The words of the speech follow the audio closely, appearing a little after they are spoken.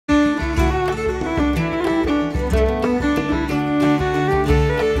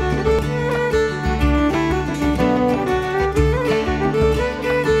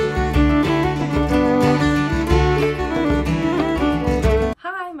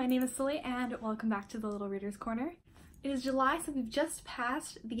my name is Sully and welcome back to the Little Reader's Corner. It is July, so we've just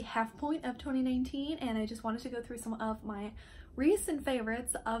passed the half point of 2019 and I just wanted to go through some of my recent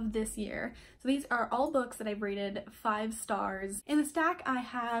favorites of this year. So these are all books that I've rated 5 stars. In the stack I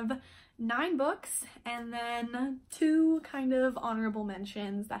have 9 books and then 2 kind of honorable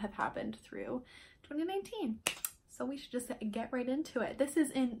mentions that have happened through 2019. So we should just get right into it. This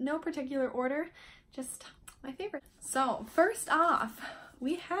is in no particular order, just my favorite. So first off,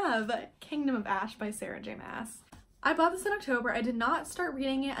 we have Kingdom of Ash by Sarah J. Maas. I bought this in October. I did not start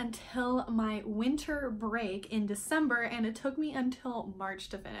reading it until my winter break in December, and it took me until March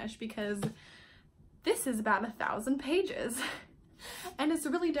to finish because this is about 1,000 pages. And it's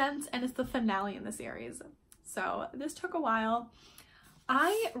really dense and it's the finale in the series. So this took a while.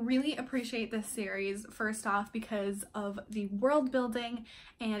 I really appreciate this series first off because of the world building,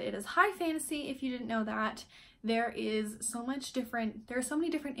 and it is high fantasy if you didn't know that. There are so many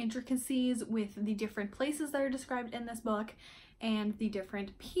different intricacies with the different places that are described in this book and the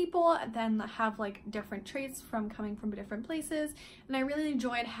different people then have like different traits from coming from different places, and I really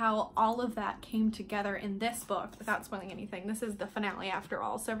enjoyed how all of that came together in this book without spoiling anything. This is the finale after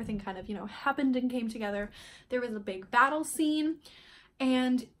all, so everything kind of, you know, happened and came together. There was a big battle scene.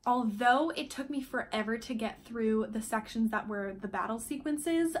 And although it took me forever to get through the sections that were the battle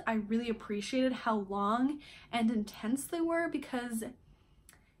sequences, I really appreciated how long and intense they were, because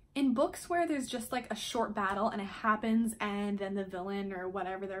in books where there's just like a short battle and it happens and then the villain or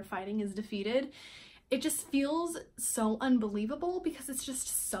whatever they're fighting is defeated, it just feels so unbelievable because it's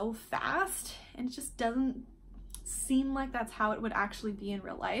just so fast and it just doesn't seem like that's how it would actually be in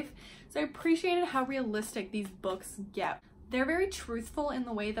real life. So I appreciated how realistic these books get. They're very truthful in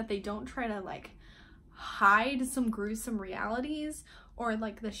the way that they don't try to like hide some gruesome realities or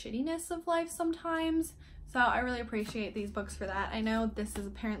like the shittiness of life sometimes. So I really appreciate these books for that. I know this is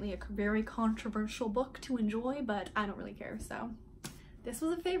apparently a very controversial book to enjoy, but I don't really care. So this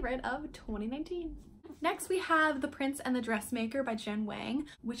was a favorite of 2019. Next we have The Prince and the Dressmaker by Jen Wang,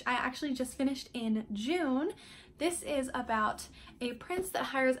 which I actually just finished in June. This is about a prince that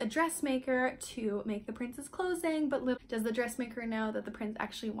hires a dressmaker to make the prince's clothing, but little does the dressmaker know that the prince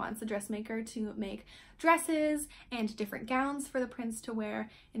actually wants the dressmaker to make dresses and different gowns for the prince to wear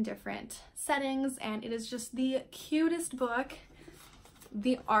in different settings, and it is just the cutest book.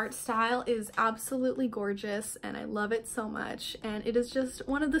 The art style is absolutely gorgeous and I love it so much, and it is just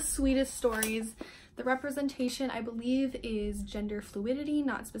one of the sweetest stories. The representation, I believe, is gender fluidity,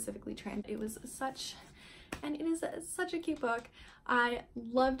 not specifically trans. It is such a cute book. I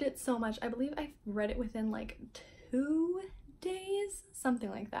loved it so much. I believe I read it within like 2 days, something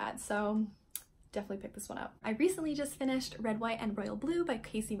like that. So definitely pick this one up. I recently just finished Red, White, and Royal Blue by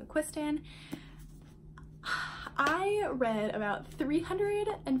Casey McQuiston. I read about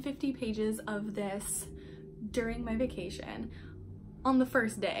 350 pages of this during my vacation on the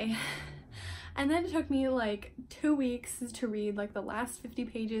first day. And then it took me like 2 weeks to read like the last 50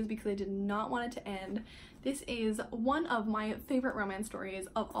 pages because I did not want it to end. This is one of my favorite romance stories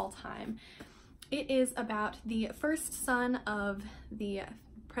of all time. It is about the first son of the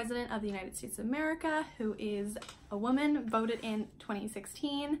President of the United States of America, who is a woman voted in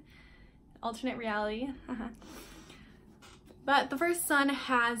 2016. Alternate reality. But the first son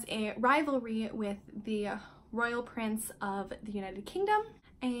has a rivalry with the Royal Prince of the United Kingdom,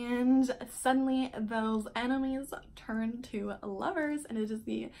 and suddenly those enemies turn to lovers, and it is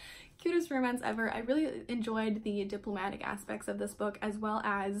the cutest romance ever. I really enjoyed the diplomatic aspects of this book, as well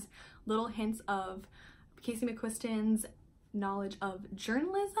as little hints of Casey McQuiston's knowledge of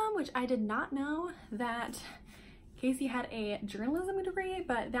journalism, which I did not know that Casey had a journalism degree,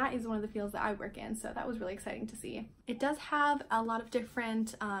 but that is one of the fields that I work in, so that was really exciting to see. It does have a lot of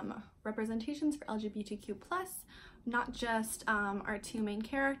different representations for LGBTQ+, not just our 2 main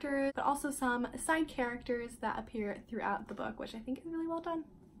characters, but also some side characters that appear throughout the book, which I think is really well done.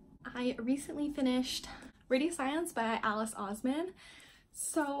 I recently finished Radio Silence by Alice Osman.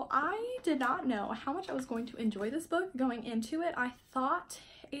 So I did not know how much I was going to enjoy this book going into it. I thought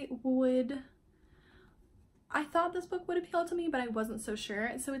this book would appeal to me, but I wasn't so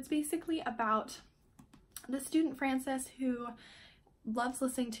sure. So it's basically about the student Frances who loves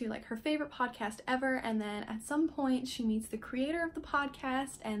listening to like her favorite podcast ever, and then at some point she meets the creator of the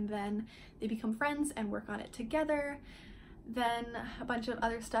podcast and then they become friends and work on it together. Then a bunch of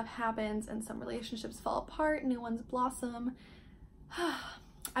other stuff happens and some relationships fall apart, new ones blossom.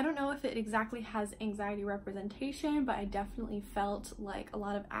 I don't know if it exactly has anxiety representation, but I definitely felt like a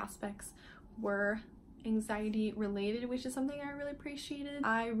lot of aspects were anxiety related, which is something I really appreciated.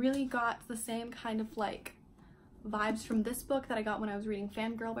 I really got the same kind of like vibes from this book that I got when I was reading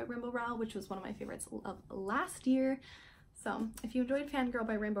Fangirl by Rainbow Rowell, which was one of my favorites of last year. So if you enjoyed Fangirl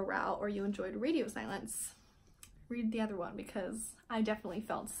by Rainbow Rowell or you enjoyed Radio Silence, read the other one because I definitely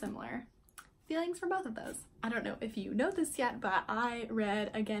felt similar feelings for both of those. I don't know if you know this yet, but I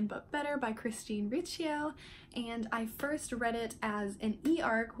read Again But Better by Christine Riccio, and I first read it as an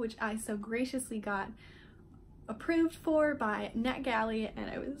e-arc, which I so graciously got approved for by NetGalley, and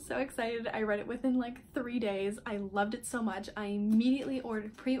I was so excited. I read it within like 3 days. I loved it so much. I immediately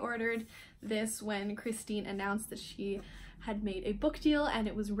pre-ordered this when Christine announced that she had made a book deal and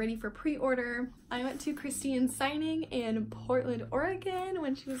it was ready for pre-order. I went to Christine's signing in Portland, Oregon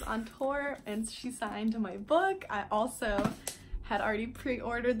when she was on tour, and she signed my book. I also had already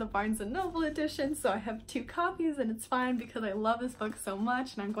pre-ordered the Barnes & Noble edition, so I have 2 copies, and it's fine because I love this book so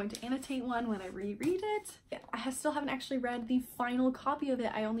much, and I'm going to annotate one when I reread it. I still haven't actually read the final copy of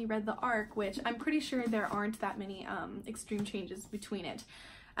it. I only read the arc, which I'm pretty sure there aren't that many extreme changes between it,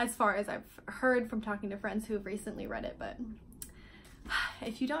 as far as I've heard from talking to friends who have recently read it. But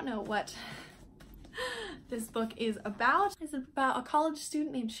if you don't know what this book is about, it's about a college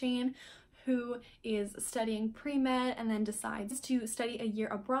student named Shane who is studying pre-med and then decides to study a year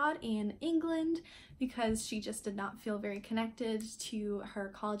abroad in England because she just did not feel very connected to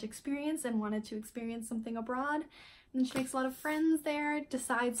her college experience and wanted to experience something abroad. And then she makes a lot of friends there,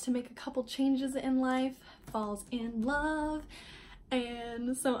 decides to make a couple changes in life, falls in love,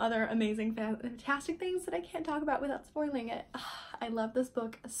 and some other amazing fantastic things that I can't talk about without spoiling it. I love this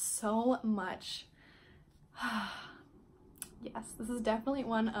book so much. Yes, this is definitely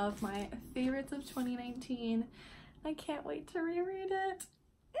one of my favorites of 2019. I can't wait to reread it.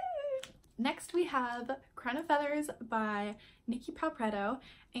 Next we have Crown of Feathers by Nikki Palpretto,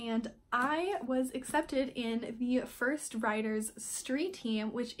 and I was accepted in the First Writers Street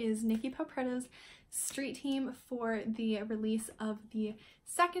Team, which is Nikki Palpretto's street team for the release of the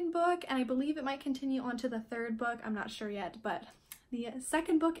 2nd book, and I believe it might continue on to the 3rd book. I'm not sure yet, but the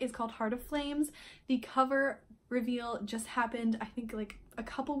 2nd book is called Heart of Flames. The cover reveal just happened, I think, like a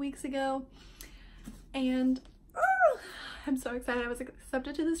couple weeks ago, and I'm so excited I was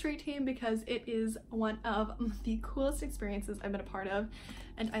accepted to the street team because it is one of the coolest experiences I've been a part of,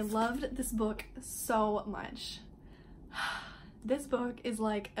 and I loved this book so much. This book is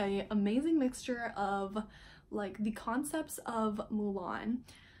like an amazing mixture of like the concepts of Mulan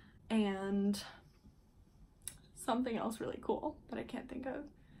and something else really cool that I can't think of.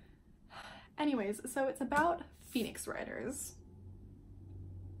 Anyways, so it's about Phoenix Riders.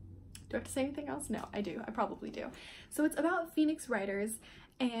 Do I have to say anything else? No, I do. I probably do. So it's about Phoenix Riders,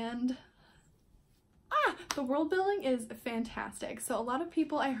 and the world building is fantastic. So a lot of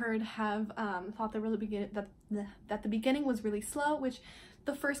people I heard have thought that the beginning was really slow, which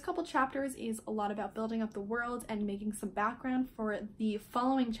the first couple chapters is a lot about building up the world and making some background for the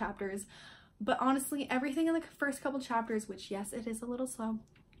following chapters. But honestly, everything in the first couple chapters, which yes, it is a little slow,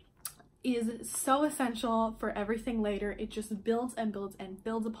 is so essential for everything later. It just builds and builds and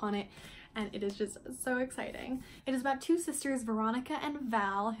builds upon it, and it is just so exciting. It is about 2 sisters, Veronica and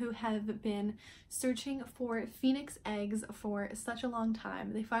Val, who have been searching for phoenix eggs for such a long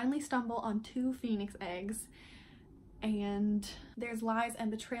time. They finally stumble on 2 phoenix eggs, and there's lies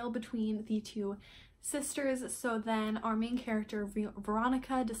and betrayal between the 2 sisters. So then our main character,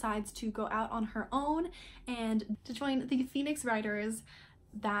 Veronica, decides to go out on her own and to join the Phoenix Riders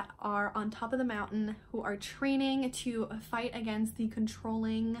that are on top of the mountain, who are training to fight against the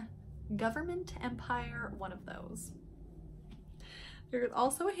controlling government empire, one of those. There's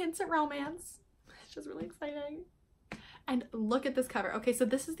also hints at romance. It's just really exciting. And look at this cover. Okay, so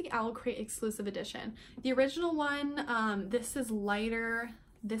this is the Owl Crate exclusive edition. The original one, this is lighter.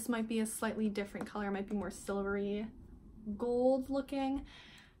 This might be a slightly different color, it might be more silvery gold looking.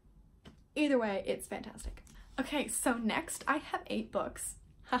 Either way, it's fantastic. Okay, so next I have 8 books.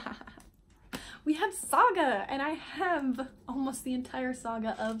 We have Saga, and I have almost the entire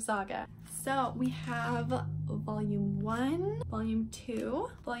saga of Saga. So we have Volume 1, Volume 2,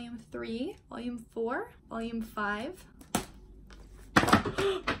 Volume 3, Volume 4, Volume 5,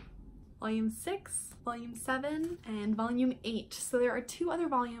 Volume 6, Volume 7, and Volume 8. So there are 2 other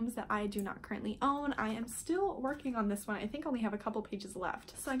volumes that I do not currently own. I am still working on this one. I think I only have a couple pages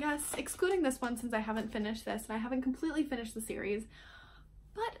left. So I guess excluding this one, since I haven't finished this and I haven't completely finished the series,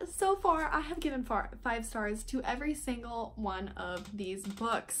 but so far I have given 5 stars to every single one of these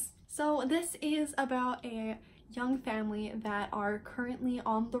books. So this is about a young family that are currently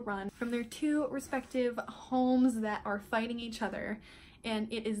on the run from their 2 respective homes that are fighting each other.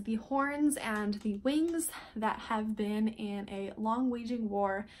 and it is the horns and the wings that have been in a long waging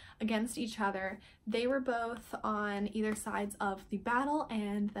war against each other. They were both on either sides of the battle,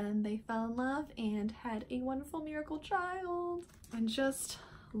 and then they fell in love and had a wonderful miracle child. And just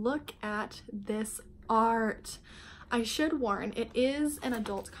look at this art. I should warn, it is an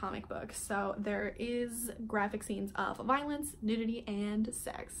adult comic book, so there is graphic scenes of violence, nudity, and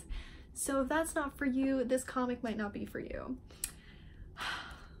sex. So if that's not for you, this comic might not be for you.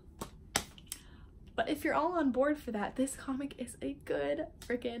 But if you're all on board for that, this comic is a good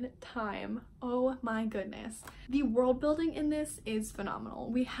freaking time. Oh my goodness. The world building in this is phenomenal.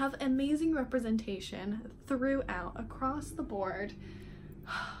 We have amazing representation throughout, across the board.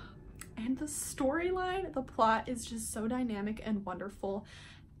 And the storyline, the plot is just so dynamic and wonderful.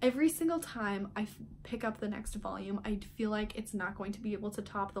 Every single time I pick up the next volume, I feel like it's not going to be able to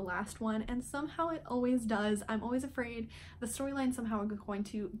top the last one, and somehow it always does. I'm always afraid the storyline somehow is going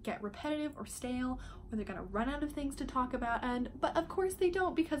to get repetitive or stale, or they're gonna run out of things to talk about, but of course they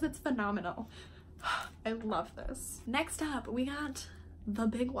don't, because it's phenomenal. I love this. Next up, we got the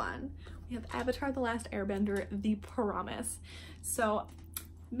big one. We have Avatar: The Last Airbender, The Promise. So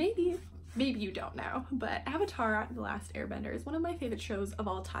maybe you don't know, but Avatar: The Last Airbender is one of my favorite shows of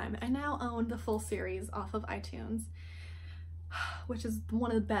all time. I now own the full series off of iTunes, which is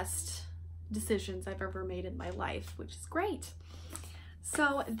one of the best decisions I've ever made in my life, which is great.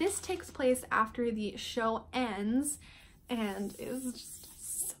 So this takes place after the show ends and is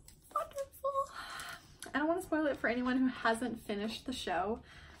just so wonderful. I don't want to spoil it for anyone who hasn't finished the show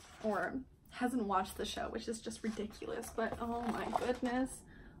or hasn't watched the show, which is just ridiculous, but oh my goodness.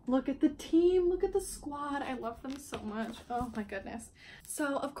 Look at the team, look at the squad. I love them so much. Oh my goodness.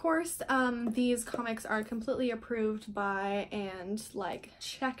 So of course, these comics are completely approved by and like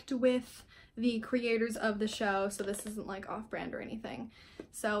checked with the creators of the show. So this isn't like off-brand or anything.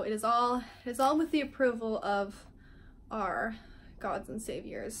 So it is all with the approval of our gods and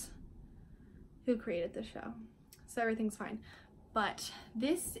saviors who created the show. So everything's fine. But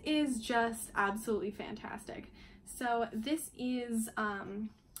this is just absolutely fantastic. So this is,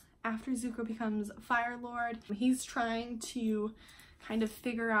 after Zuko becomes Fire Lord, he's trying to kind of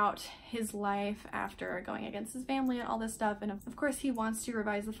figure out his life after going against his family and all this stuff, and of course he wants to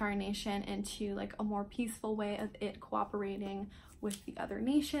revise the Fire Nation into like a more peaceful way of it cooperating with the other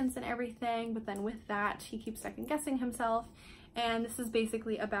nations and everything, but then with that he keeps second guessing himself, and this is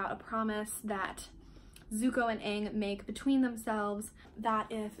basically about a promise that Zuko and Aang make between themselves, that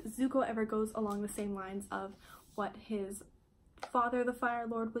if Zuko ever goes along the same lines of what his father, the Fire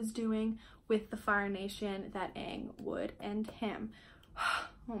Lord, was doing with the Fire Nation, that Aang would end him.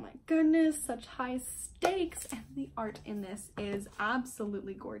 Oh my goodness, such high stakes, and the art in this is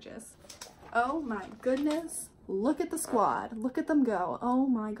absolutely gorgeous. Oh my goodness, look at the squad, look at them go. Oh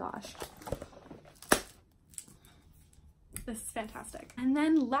my gosh. This is fantastic. And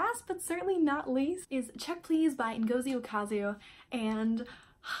then last but certainly not least is Check Please by Ngozi Ukazu, and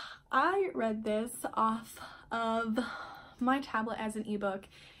I read this off of my tablet as an ebook,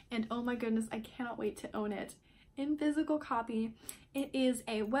 and oh my goodness, I cannot wait to own it in physical copy. It is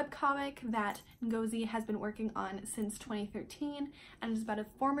a webcomic that Ngozi has been working on since 2013, and it's about a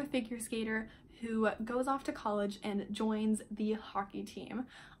former figure skater who goes off to college and joins the hockey team.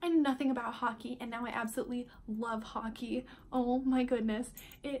 I knew nothing about hockey, and now I absolutely love hockey. Oh my goodness.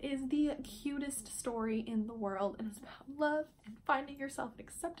 It is the cutest story in the world, and it's about love and finding yourself and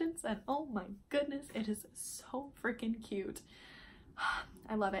acceptance, and oh my goodness, it is so freaking cute.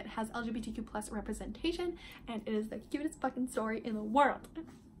 I love it. It has LGBTQ plus representation, and it is the cutest fucking story in the world.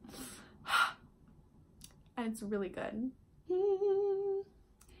 And it's really good.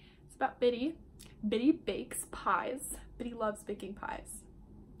 It's about Biddy. Biddy bakes pies. Biddy loves baking pies.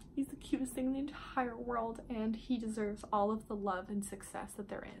 He's the cutest thing in the entire world, and he deserves all of the love and success that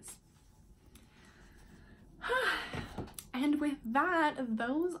there is. And with that,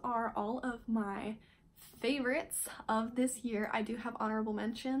 those are all of my favorites of this year. I do have honorable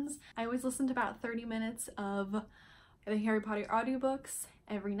mentions. I always listen to about 30 minutes of the Harry Potter audiobooks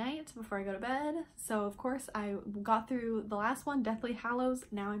every night before I go to bed. So of course I got through the last one, Deathly Hallows.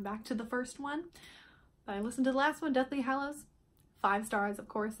 Now I'm back to the first one. But I listened to the last one, Deathly Hallows. 5 stars, of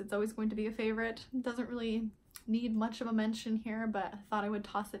course. It's always going to be a favorite. It doesn't really need much of a mention here, but I thought I would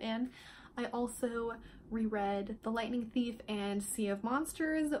toss it in. I also reread The Lightning Thief and Sea of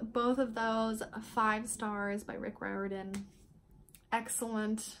Monsters. Both of those 5 stars by Rick Riordan.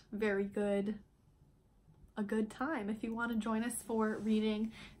 Excellent, very good. A good time. If you want to join us for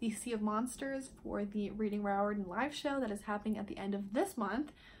reading the Sea of Monsters for the Reading Riordan live show that is happening at the end of this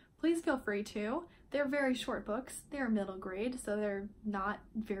month, please feel free to. They're very short books. They're middle grade, so they're not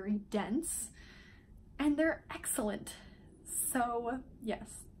very dense, and they're excellent. So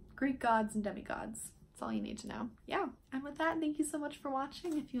yes, Greek gods and demigods. That's all you need to know. Yeah, and with that, thank you so much for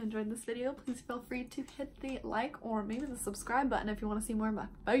watching. If you enjoyed this video, please feel free to hit the like or maybe the subscribe button if you want to see more of my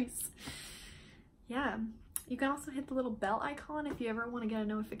face. Yeah, you can also hit the little bell icon if you ever want to get a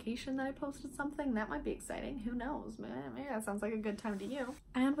notification that I posted something. That might be exciting. Who knows? Maybe that sounds like a good time to you.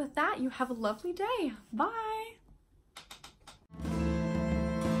 And with that, you have a lovely day. Bye!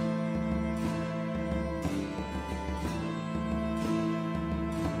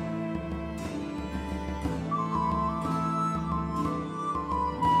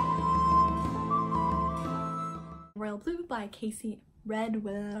 Royal Blue by Casey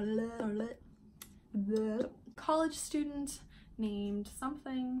Redwell. College student named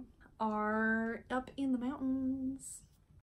something are up in the mountains.